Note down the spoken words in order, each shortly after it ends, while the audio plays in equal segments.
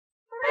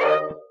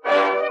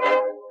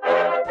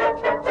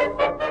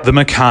The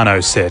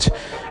Meccano Set.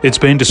 It's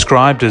been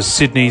described as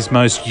Sydney's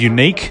most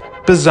unique,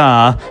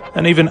 bizarre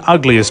and even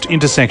ugliest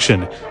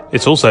intersection.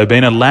 It's also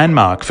been a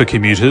landmark for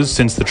commuters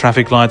since the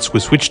traffic lights were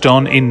switched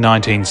on in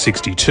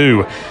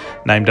 1962.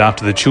 Named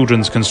after the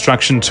children's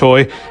construction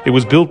toy, it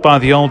was built by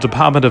the old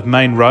Department of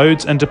Main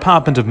Roads and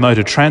Department of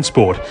Motor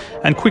Transport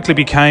and quickly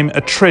became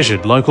a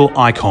treasured local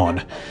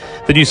icon.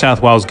 The New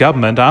South Wales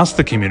government asked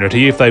the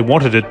community if they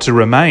wanted it to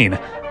remain.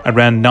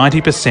 Around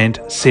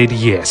 90% said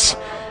yes.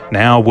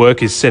 Now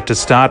work is set to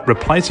start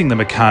replacing the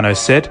Meccano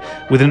Set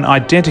with an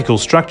identical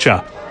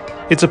structure.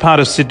 It's a part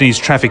of Sydney's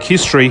traffic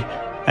history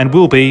and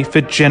will be for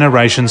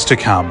generations to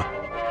come.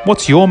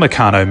 What's your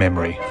Meccano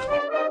memory?